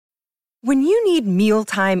When you need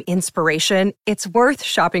mealtime inspiration, it's worth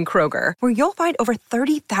shopping Kroger, where you'll find over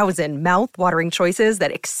 30,000 mouth-watering choices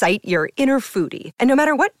that excite your inner foodie. And no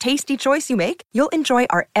matter what tasty choice you make, you'll enjoy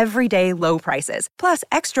our everyday low prices, plus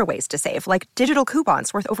extra ways to save, like digital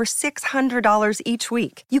coupons worth over $600 each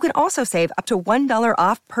week. You can also save up to $1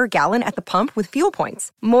 off per gallon at the pump with fuel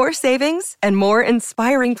points. More savings and more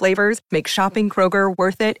inspiring flavors make shopping Kroger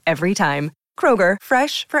worth it every time. Kroger,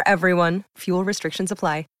 fresh for everyone. Fuel restrictions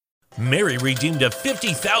apply. Mary redeemed a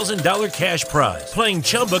 $50,000 cash prize playing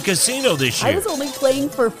Chumba Casino this year. I was only playing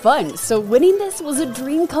for fun, so winning this was a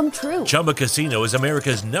dream come true. Chumba Casino is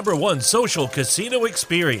America's #1 social casino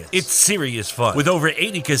experience. It's serious fun. With over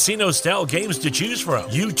 80 casino-style games to choose from,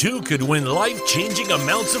 you too could win life-changing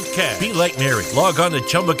amounts of cash. Be like Mary. Log on to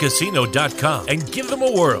ChumbaCasino.com and give them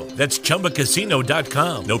a whirl. That's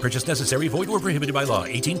ChumbaCasino.com. No purchase necessary. Void where prohibited by law.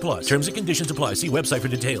 18 plus. Terms and conditions apply. See website for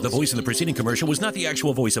details. The voice in the preceding commercial was not the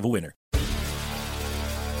actual voice of a winner.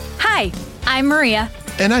 Hi, I'm Maria.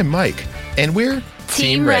 And I'm Mike. And we're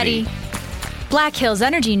Team Ready. Black Hills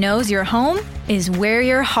Energy knows your home is where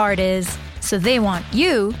your heart is, so they want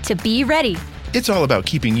you to be ready. It's all about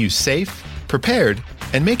keeping you safe, prepared,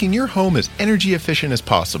 and making your home as energy efficient as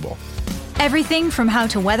possible. Everything from how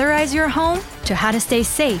to weatherize your home to how to stay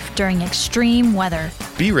safe during extreme weather.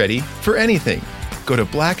 Be ready for anything. Go to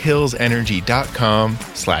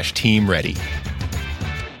blackhillsenergy.com/Team Ready.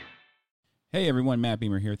 Hey everyone, Matt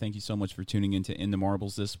Beamer here. Thank you so much for tuning in to In the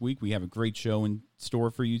Marbles this week. We have a great show in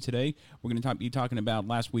store for you today. We're going to be talking about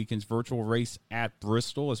last weekend's virtual race at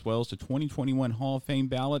Bristol, as well as the 2021 Hall of Fame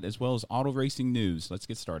ballot, as well as auto racing news. Let's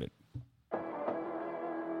get started.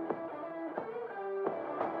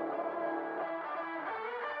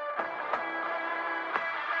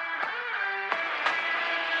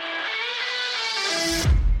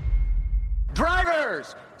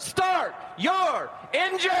 Drivers, start your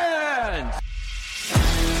engines!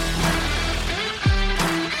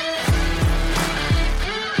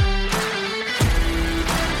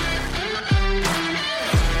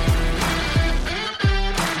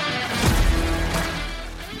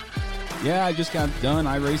 Yeah, I just got done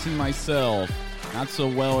iRacing myself. Not so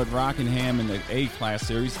well at Rockingham in the A-Class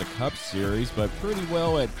Series, the Cup Series, but pretty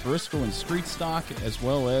well at Bristol and Street Stock, as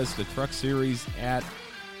well as the Truck Series at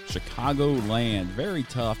Chicagoland. Very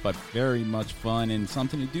tough, but very much fun and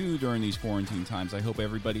something to do during these quarantine times. I hope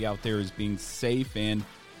everybody out there is being safe and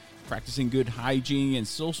practicing good hygiene and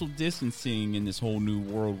social distancing in this whole new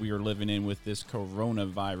world we are living in with this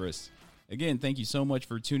coronavirus. Again, thank you so much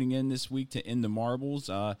for tuning in this week to In the Marbles.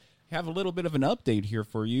 Have a little bit of an update here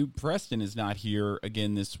for you. Preston is not here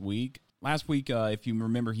again this week. Last week, if you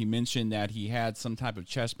remember, he mentioned that he had some type of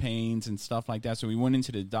chest pains and stuff like that, so he went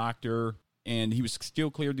into the doctor, and he was still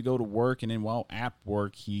cleared to go to work, and then while at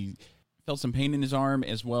work, he felt some pain in his arm,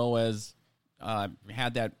 as well as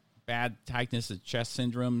had that bad tightness of chest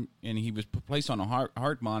syndrome, and he was placed on a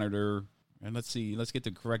heart monitor. And let's get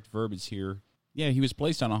the correct verbiage here. Yeah, he was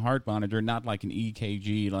placed on a heart monitor, not like an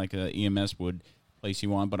EKG like a EMS would place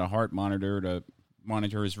you on, but a heart monitor to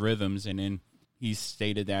monitor his rhythms. And then he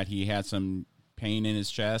stated that he had some pain in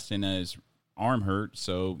his chest and his arm hurt,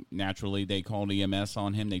 so naturally they called EMS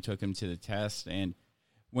on him. They took him to the test, and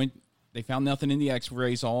when they found nothing in the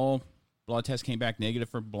x-rays, all blood tests came back negative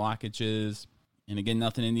for blockages, and again,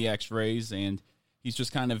 nothing in the x-rays, and he's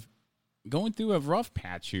just kind of going through a rough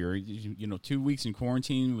patch here. 2 weeks in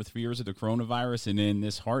quarantine with fears of the coronavirus, and then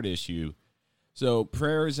this heart issue. So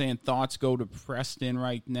prayers and thoughts go to Preston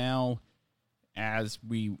right now as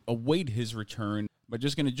we await his return. But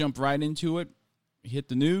just going to jump right into it. Hit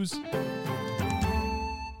the news.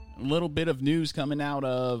 A little bit of news coming out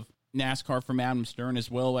of NASCAR from Adam Stern, as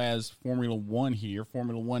well as Formula One here.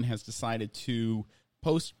 Formula One has decided to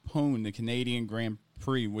postpone the Canadian Grand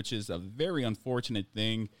Prix, which is a very unfortunate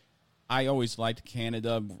thing. I always liked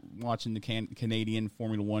Canada, watching the Canadian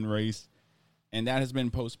Formula One race. And that has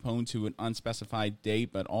been postponed to an unspecified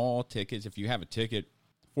date, but all tickets, if you have a ticket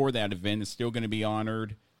for that event, is still going to be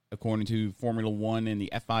honored according to Formula One and the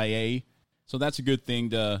FIA. So that's a good thing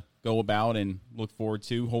to go about and look forward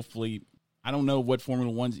to. Hopefully, I don't know what Formula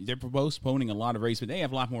One's, they're postponing a lot of races, but they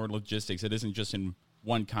have a lot more logistics. It isn't just in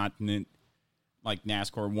one continent like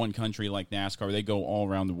NASCAR, one country like NASCAR. They go all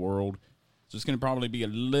around the world. So it's going to probably be a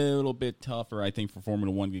little bit tougher, I think, for Formula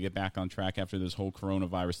One to get back on track after this whole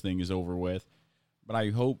coronavirus thing is over with. But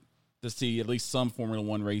I hope to see at least some Formula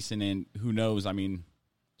One racing, and who knows, I mean,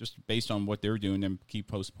 just based on what they're doing and keep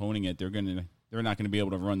postponing it, they're not going to be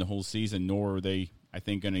able to run the whole season, nor are they, I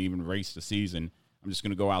think, going to even race the season. I'm just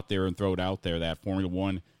going to go out there and throw it out there that Formula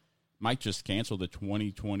One might just cancel the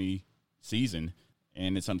 2020 season,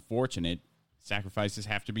 and it's unfortunate. sacrifices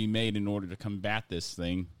have to be made in order to combat this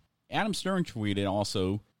thing. Adam Stern tweeted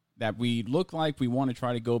also that we look like we want to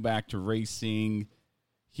try to go back to racing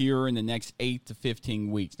here in the next 8 to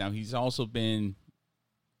 15 weeks. Now, he's also been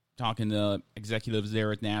talking to executives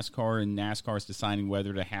there at NASCAR, and NASCAR is deciding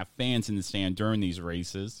whether to have fans in the stand during these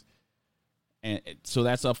races. And so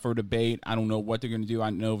that's up for debate. I don't know what they're going to do.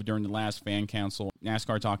 I know during the last fan council,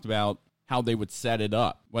 NASCAR talked about how they would set it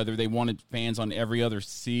up, whether they wanted fans on every other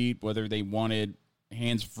seat, whether they wanted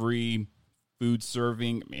hands-free food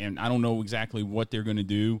serving, and I don't know exactly what they're going to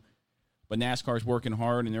do. But NASCAR's working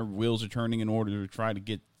hard, and their wheels are turning in order to try to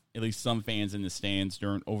get at least some fans in the stands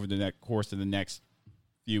over the course of the next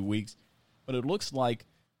few weeks. But it looks like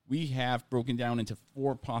we have broken down into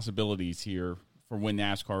 4 possibilities here for when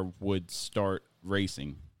NASCAR would start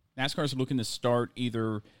racing. NASCAR's looking to start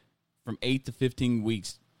either from 8 to 15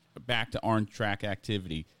 weeks back to on-track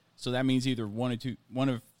activity. So that means either one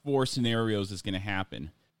of 4 scenarios is going to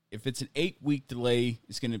happen. If it's an 8-week delay,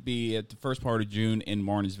 it's going to be at the first part of June in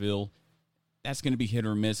Martinsville. That's going to be hit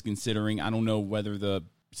or miss, considering I don't know whether the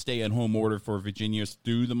stay-at-home order for Virginia is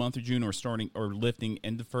through the month of June or starting or lifting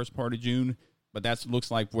in the first part of June. But that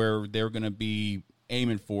looks like where they're going to be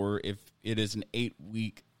aiming for if it is an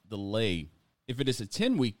 8-week delay. If it is a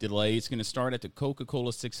 10-week delay, it's going to start at the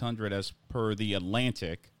Coca-Cola 600 as per the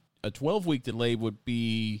Atlantic. A 12-week delay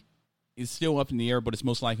is still up in the air, but it's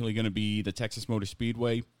most likely going to be the Texas Motor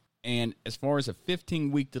Speedway. And as far as a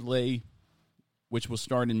 15-week delay, which will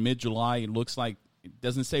start in mid-July, it looks like, it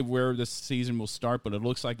doesn't say where the season will start, but it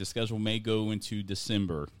looks like the schedule may go into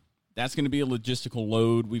December. That's going to be a logistical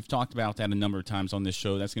load. We've talked about that a number of times on this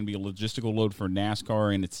show. That's going to be a logistical load for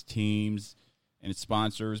NASCAR and its teams and its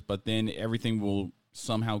sponsors, but then everything will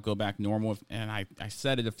somehow go back normal. And I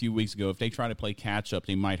said it a few weeks ago, if they try to play catch-up,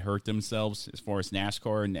 they might hurt themselves as far as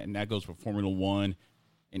NASCAR, and that goes for Formula One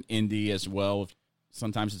and Indy as well.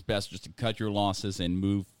 Sometimes it's best just to cut your losses and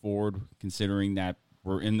move forward, considering that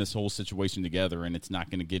we're in this whole situation together, and it's not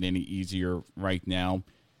going to get any easier right now.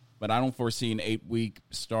 But I don't foresee an 8-week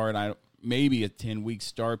start. Maybe a 10-week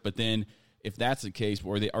start, but then if that's the case,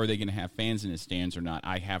 are they going to have fans in the stands or not?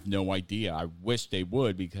 I have no idea. I wish they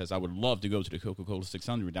would, because I would love to go to the Coca-Cola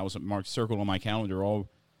 600. That was marked circle on my calendar all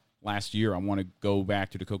last year. I want to go back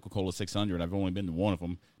to the Coca-Cola 600. I've only been to one of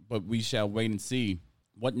them. But we shall wait and see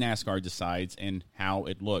what NASCAR decides and how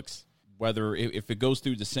it looks. Whether if it goes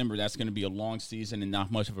through December, that's going to be a long season and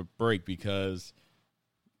not much of a break, because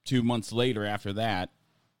 2 months later after that,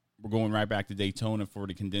 we're going right back to Daytona for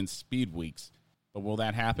the condensed speed weeks. But will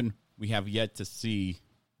that happen? We have yet to see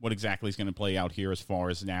what exactly is going to play out here as far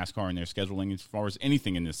as NASCAR and their scheduling, as far as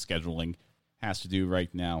anything in this scheduling has to do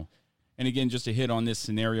right now. And again, just to hit on this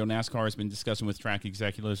scenario, NASCAR has been discussing with track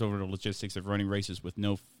executives over the logistics of running races with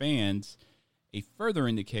no fans, a further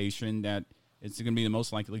indication that it's going to be the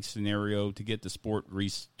most likely scenario to get the sport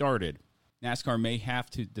restarted. NASCAR may have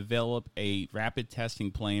to develop a rapid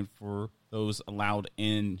testing plan for those allowed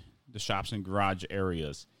in the shops and garage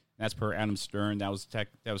areas. That's per Adam Stern. That was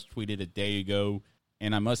tweeted a day ago.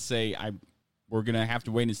 And I must say, we're going to have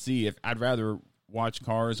to wait and see. If I'd rather watch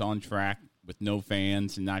cars on track with no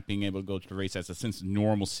fans and not being able to go to the race as a sense of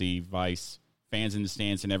normalcy, vice fans in the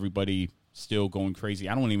stands and everybody still going crazy.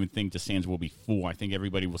 I don't even think the stands will be full. I think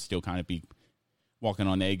everybody will still kind of be walking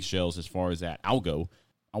on eggshells as far as that. I'll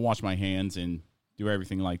wash my hands and do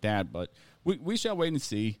everything like that. But we shall wait and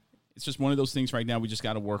see. It's just one of those things right now we just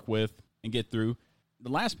got to work with and get through. The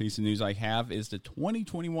last piece of news I have is the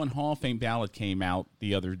 2021 Hall of Fame ballot came out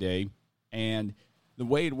the other day. And the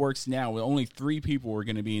way it works now, only 3 people are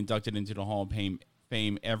going to be inducted into the Hall of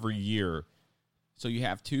Fame every year. So you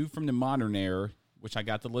have 2 from the modern era, which I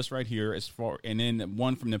got the list right here, and then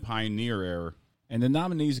 1 from the pioneer era. And the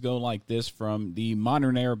nominees go like this from the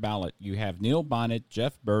modern era ballot. You have Neil Bonnet,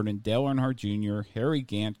 Jeff Burton, Dale Earnhardt Jr., Harry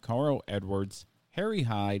Gant, Carl Edwards, Harry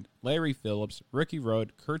Hyde, Larry Phillips, Ricky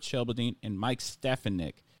Rudd, Kurt Shelberdine, and Mike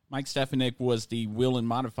Stefanik. Mike Stefanik was the Whelen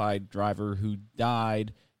Modified driver who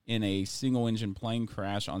died in a single-engine plane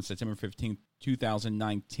crash on September 15,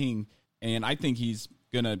 2019. And I think he's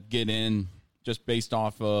going to get in just based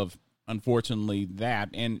off of, unfortunately, that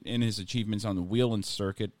and his achievements on the Whelen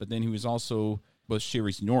circuit. But then he was also Busch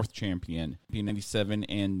Series North champion in 97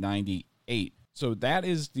 and 98. So that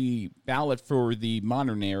is the ballot for the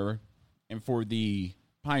modern era. And for the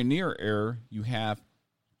pioneer era, you have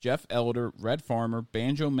Jeff Elder, Red Farmer,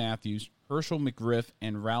 Banjo Matthews, Herschel McGriff,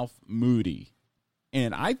 and Ralph Moody.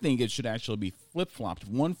 And I think it should actually be flip-flopped.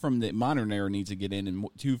 1 from the modern era needs to get in, and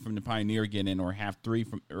 2 from the pioneer get in, or have 3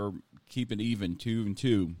 from, or keep it even, 2 and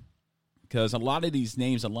 2. Because a lot of these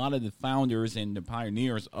names, a lot of the founders and the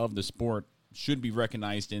pioneers of the sport should be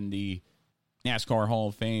recognized in the NASCAR Hall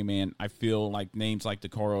of Fame, and I feel like names like the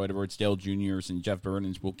Carl Edwards, Dale Jr.'s, and Jeff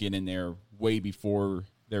Burnens will get in there way before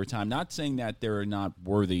their time. Not saying that they're not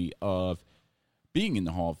worthy of being in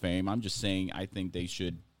the Hall of Fame. I'm just saying I think they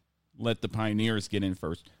should let the pioneers get in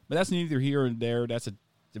first. But that's neither here nor there. That's a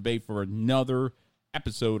debate for another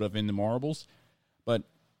episode of In the Marbles. But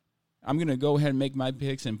I'm going to go ahead and make my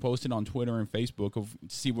picks and post it on Twitter and Facebook to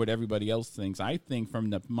see what everybody else thinks. I think from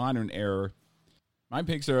the modern era, my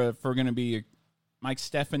picks are for going to be Mike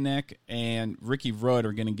Stefanik and Ricky Rudd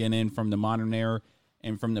are going to get in from the modern era.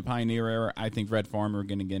 And from the pioneer era, I think Red Farmer are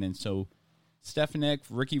going to get in. So Stefanik,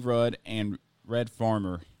 Ricky Rudd, and Red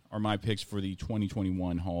Farmer are my picks for the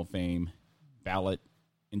 2021 Hall of Fame ballot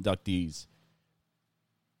inductees.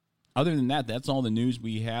 Other than that, that's all the news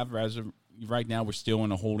we have. As of right now, we're still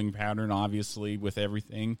in a holding pattern, obviously, with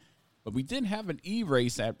everything. But we did have an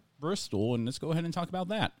E-race at Bristol, and let's go ahead and talk about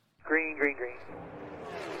that. Green, green, green.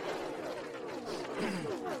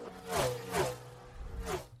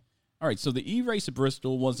 All right, so the E-race at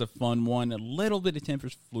Bristol was a fun one. A little bit of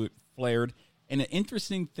tempers flared, and an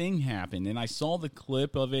interesting thing happened. And I saw the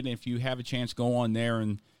clip of it. And if you have a chance, go on there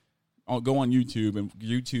and I'll go on YouTube and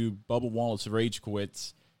YouTube Bubba Wallace Rage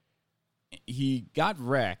Quits. He got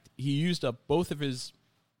wrecked. He used up both of his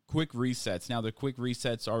quick resets. Now, the quick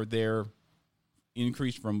resets are there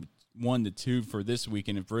increased from 1 to 2 for this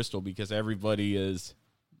weekend at Bristol because everybody is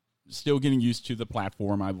still getting used to the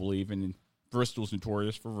platform, I believe, and Bristol's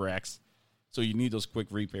notorious for wrecks, so you need those quick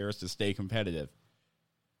repairs to stay competitive.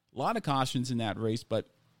 A lot of cautions in that race, but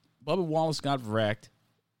Bubba Wallace got wrecked.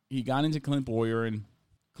 He got into Clint Bowyer, and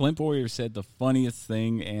Clint Bowyer said the funniest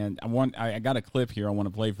thing, and I got a clip here I want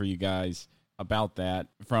to play for you guys about that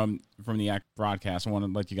from the broadcast. I want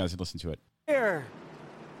to let you guys listen to it. Here.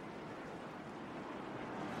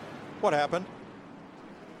 What happened?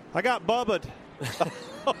 I got bubbled.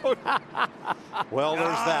 Well, there's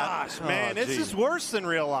that. Man, this is worse than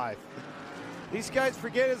real life. These guys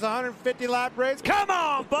forget his 150-lap race. Come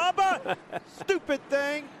on, Bubba! Stupid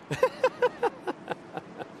thing.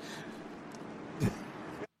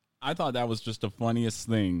 I thought that was just the funniest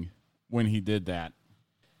thing when he did that.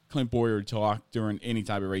 Clint Bowyer talk during any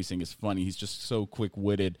type of racing is funny. He's just so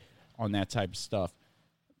quick-witted on that type of stuff.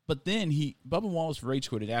 But then Bubba Wallace rage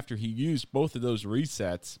quitted after he used both of those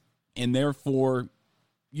resets, and therefore,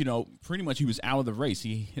 pretty much he was out of the race.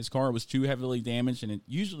 His car was too heavily damaged, and it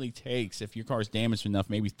usually takes, if your car is damaged enough,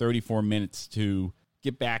 maybe 34 minutes to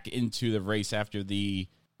get back into the race after the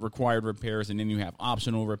required repairs, and then you have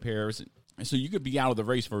optional repairs. So you could be out of the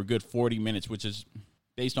race for a good 40 minutes, which is,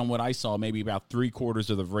 based on what I saw, maybe about 3/4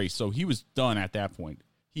 of the race. So he was done at that point.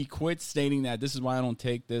 He quit, stating that this is why I don't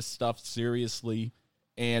take this stuff seriously,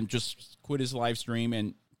 and just quit his live stream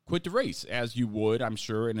and quit the race, as you would, I'm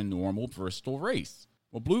sure, in a normal Bristol race.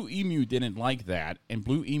 Well, Blue Emu didn't like that, and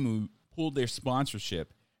Blue Emu pulled their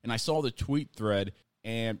sponsorship. And I saw the tweet thread,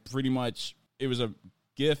 and pretty much it was a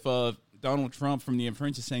gif of Donald Trump from The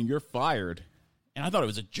Apprentice saying, "You're fired." And I thought it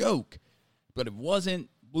was a joke, but it wasn't.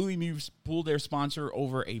 Blue Emu pulled their sponsor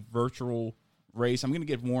over a virtual race. I'm going to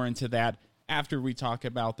get more into that after we talk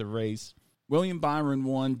about the race. William Byron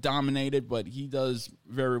won, dominated, but he does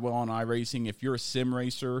very well on iRacing. If you're a sim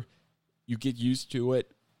racer, you get used to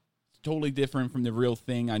it. Totally different from the real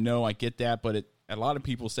thing. I know, I get that, but a lot of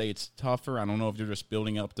people say it's tougher. I don't know if they're just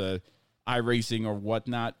building up the iRacing or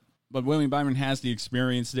whatnot, but William Byron has the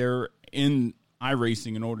experience there in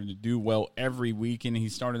iRacing in order to do well every weekend. He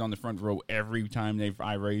started on the front row every time they've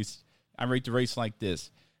iRaced. I rate the race like this: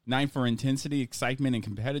 9 for intensity, excitement, and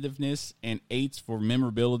competitiveness, and 8s for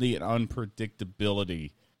memorability and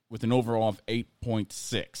unpredictability, with an overall of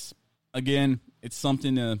 8.6. Again, it's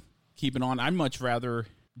something to keep it on. I'd much rather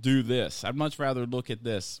do this. I'd much rather look at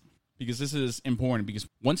this, because this is important, because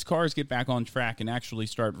once cars get back on track and actually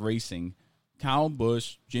start racing, Kyle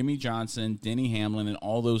Busch, Jimmy Johnson, Denny Hamlin, and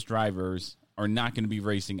all those drivers are not going to be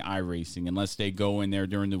racing iRacing unless they go in there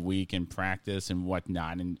during the week and practice and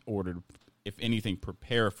whatnot in order to, if anything,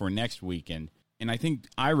 prepare for next weekend. And I think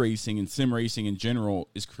iRacing and sim racing in general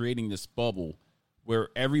is creating this bubble where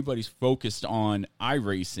everybody's focused on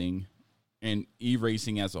iRacing and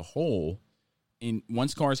e-racing as a whole. And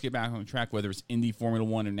once cars get back on track, whether it's Indy, Formula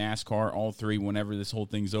One, or NASCAR, all three, whenever this whole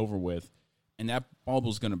thing's over with, and that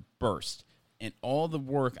bubble's going to burst. And all the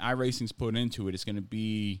work iRacing's put into it is going to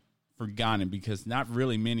be forgotten, because not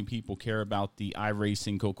really many people care about the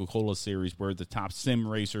iRacing Coca-Cola series, where the top sim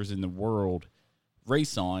racers in the world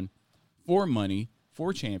race on for money,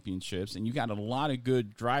 for championships, and you got a lot of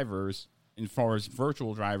good drivers, as far as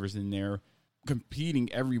virtual drivers in there,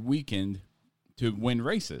 competing every weekend to win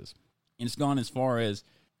races. And it's gone as far as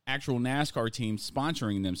actual NASCAR teams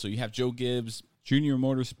sponsoring them. So you have Joe Gibbs, Junior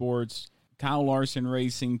Motorsports, Kyle Larson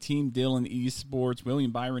Racing, Team Dillon Esports,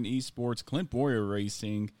 William Byron Esports, Clint Boyer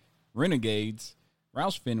Racing, Renegades,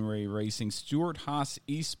 Roush Fenway Racing, Stuart Haas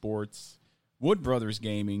Esports, Wood Brothers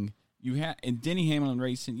Gaming, and Denny Hamlin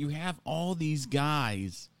Racing. You have all these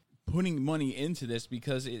guys putting money into this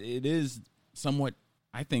because it is somewhat,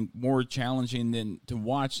 I think, more challenging to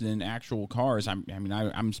watch than actual cars.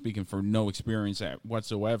 I'm speaking for no experience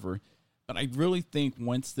whatsoever, but I really think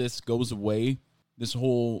once this goes away, this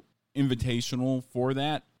whole invitational for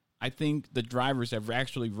that, I think the drivers that have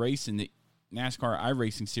actually raced in the NASCAR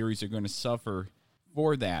iRacing series are going to suffer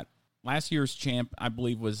for that. Last year's champ, I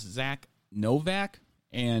believe, was Zach Novak,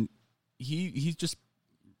 and he just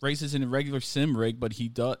races in a regular sim rig, but he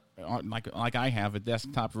does like I have a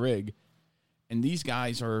desktop rig, and these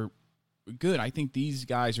guys are good. I think these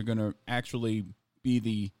guys are going to actually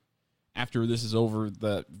be after this is over,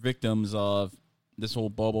 the victims of this whole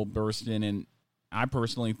bubble bursting, and I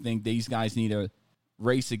personally think these guys need to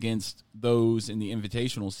race against those in the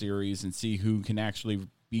Invitational Series and see who can actually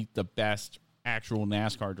beat the best actual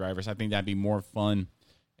NASCAR drivers. I think that'd be more fun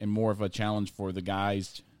and more of a challenge for the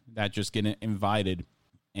guys that just get invited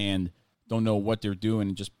and don't know what they're doing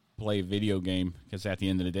and just play a video game, because at the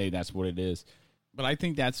end of the day, that's what it is. But I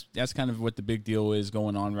think that's kind of what the big deal is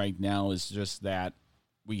going on right now, is just that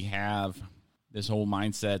we have this whole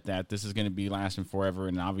mindset that this is going to be lasting forever,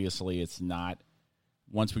 and obviously it's not.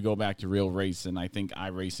 Once we go back to real racing, I think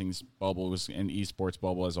iRacing's bubble and esports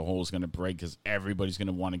bubble as a whole is going to break, because everybody's going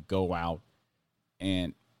to want to go out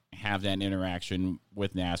and have that interaction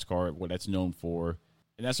with NASCAR, what that's known for.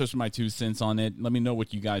 And that's just my 2 cents on it. Let me know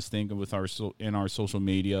what you guys think with our social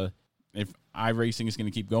media, if iRacing is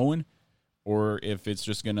going to keep going, or if it's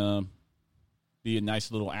just going to be a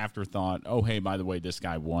nice little afterthought. Oh, hey, by the way, this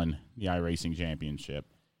guy won the iRacing championship.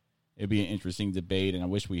 It'd be an interesting debate, and I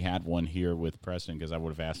wish we had one here with Preston, because I would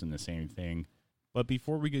have asked him the same thing. But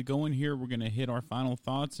before we get going here, we're going to hit our final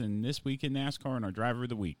thoughts in This Week in NASCAR and our Driver of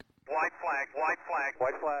the Week. White flag, white flag,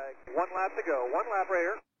 white flag. 1 lap to go. 1 lap right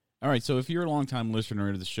here. All right, so if you're a longtime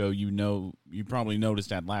listener to the show, you probably noticed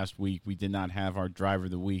that last week we did not have our Driver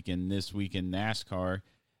of the Week in This Week in NASCAR.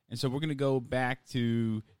 And so we're going to go back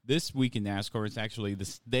to This Week in NASCAR. It's actually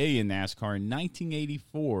this day in NASCAR in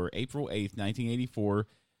 1984, April 8th, 1984.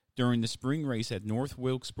 During the spring race at North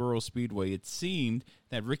Wilkesboro Speedway, it seemed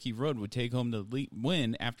that Ricky Rudd would take home the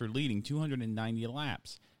win after leading 290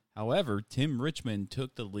 laps. However, Tim Richmond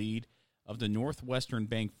took the lead of the Northwestern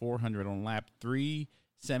Bank 400 on lap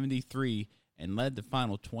 373 and led the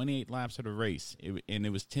final 28 laps of the race.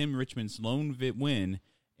 It was Tim Richmond's lone win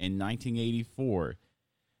in 1984.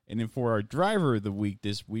 And then for our Driver of the Week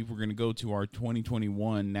this week, we're going to go to our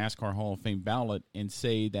 2021 NASCAR Hall of Fame ballot and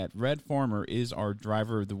say that Red Farmer is our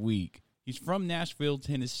Driver of the Week. He's from Nashville,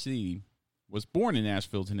 Tennessee, was born in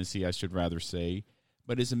Nashville, Tennessee, I should rather say,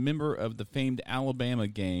 but is a member of the famed Alabama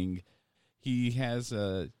gang. He has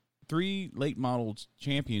 3 late model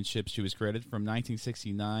championships to his credit from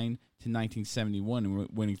 1969 to 1971,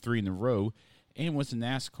 winning 3 in a row, and was a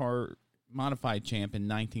NASCAR modified champ in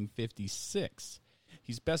 1956.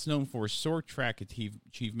 He's best known for his short track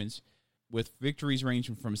achievements, with victories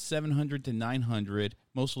ranging from 700 to 900,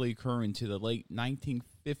 mostly occurring to the late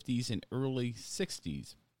 1950s and early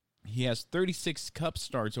 60s. He has 36 Cup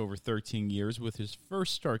starts over 13 years, with his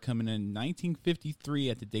first start coming in 1953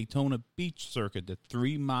 at the Daytona Beach Circuit, the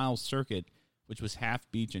 3-mile circuit, which was half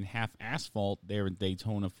beach and half asphalt there in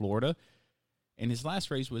Daytona, Florida. And his last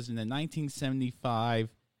race was in the 1975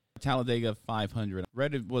 Talladega 500.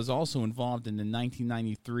 Red was also involved in the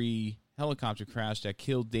 1993 helicopter crash that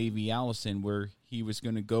killed Davey Allison, where he was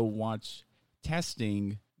going to go watch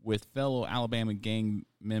testing with fellow Alabama gang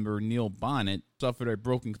member Neil Bonnet. Suffered a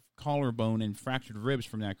broken collarbone and fractured ribs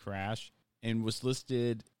from that crash, and was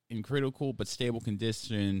listed in critical but stable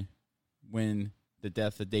condition when the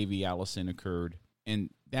death of Davey Allison occurred.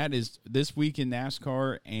 And that is This Week in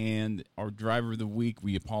NASCAR and our Driver of the Week.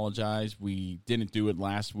 We apologize. We didn't do it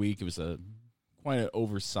last week. It was quite an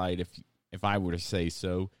oversight, if I were to say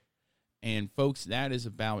so. And, folks, that is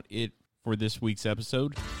about it for this week's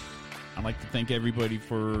episode. I'd like to thank everybody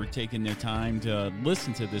for taking their time to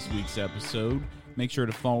listen to this week's episode. Make sure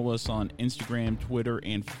to follow us on Instagram, Twitter,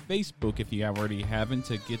 and Facebook if you already haven't,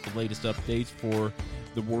 to get the latest updates for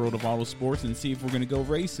the world of auto sports and see if we're going to go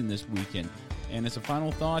racing this weekend. And as a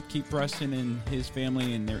final thought, keep Preston and his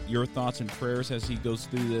family and your thoughts and prayers as he goes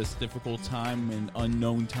through this difficult time and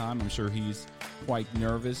unknown time. I'm sure he's quite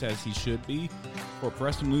nervous, as he should be. For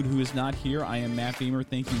Preston Lude, who is not here, I am Matt Beamer.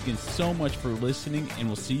 Thank you again so much for listening, and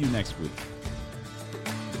we'll see you next week.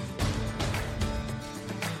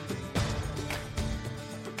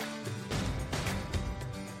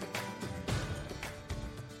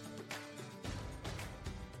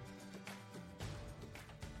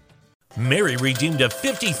 Mary redeemed a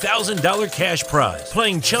 $50,000 cash prize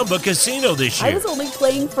playing Chumba Casino this year. I was only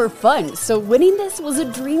playing for fun, so winning this was a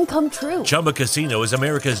dream come true. Chumba Casino is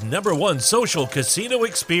America's #1 social casino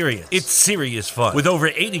experience. It's serious fun. With over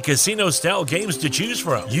 80 casino-style games to choose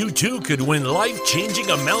from, you too could win life-changing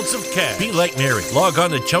amounts of cash. Be like Mary. Log on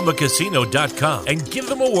to ChumbaCasino.com and give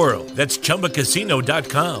them a whirl. That's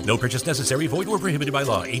ChumbaCasino.com. No purchase necessary. Void or prohibited by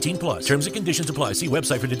law. 18+. Terms and conditions apply. See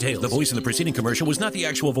website for details. The voice in the preceding commercial was not the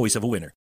actual voice of a winner.